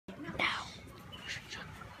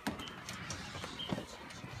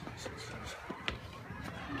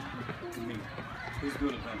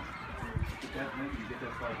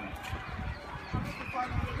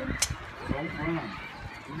Don't run.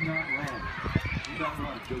 Do not run. Do not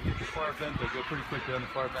run. Go get the far bend. They'll go pretty quick down the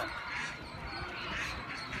far bend.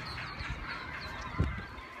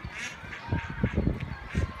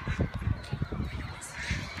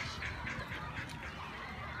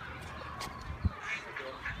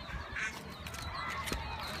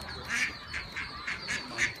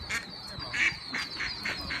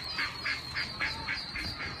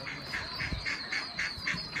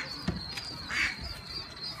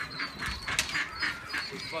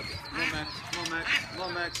 Fuck it. Come on, Max. Come on, Max. Come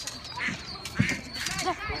on, Max.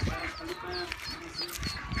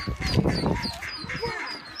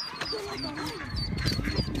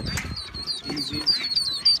 Easy.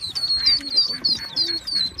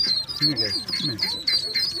 Come here, guys. Come here.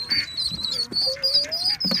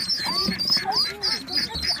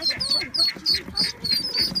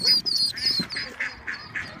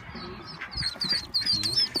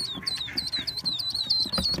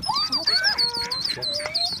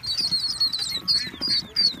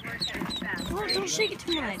 Oh, don't shake it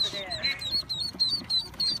too much.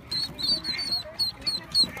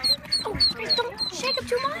 Oh, guys, don't shake it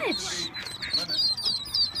too much.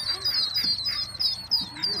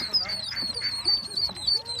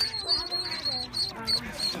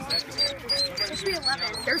 There should be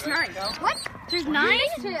 11. There's 9. What? There's 9?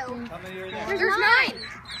 There's 9.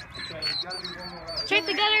 Check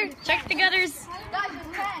the gutter. Check the gutters. Guys,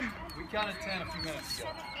 there's 10. We counted 10 a few minutes ago.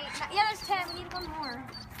 7, 8, 9. Yeah, there's 10. We need one more.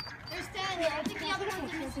 There's 10. I think the other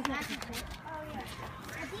one's in this package. Oh, yeah.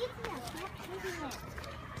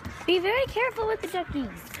 Be very careful with the duckies.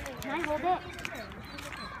 Can I hold it?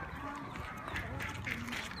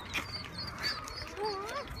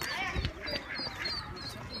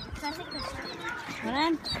 Hold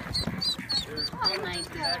on. Oh my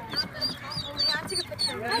god.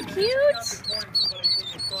 How cute.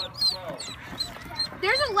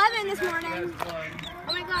 There's 11 this morning.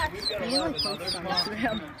 Oh my god. You look close on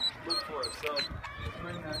Instagram. Look for it. So,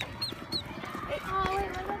 bring that. Oh, wait,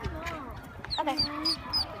 what about the mom? Okay.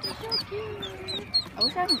 They're so cute. I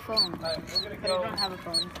wish I had a phone, Alright, we're gonna but I go. don't have a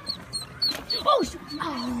phone. Oh, shoot.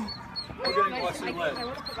 Oh. We're gonna watch the ledge.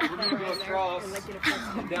 We're gonna go across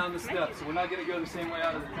and down the steps. So we're not gonna go the same way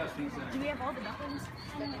out of the testing center. Do we have all the ducklings?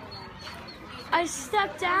 I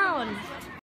stepped down.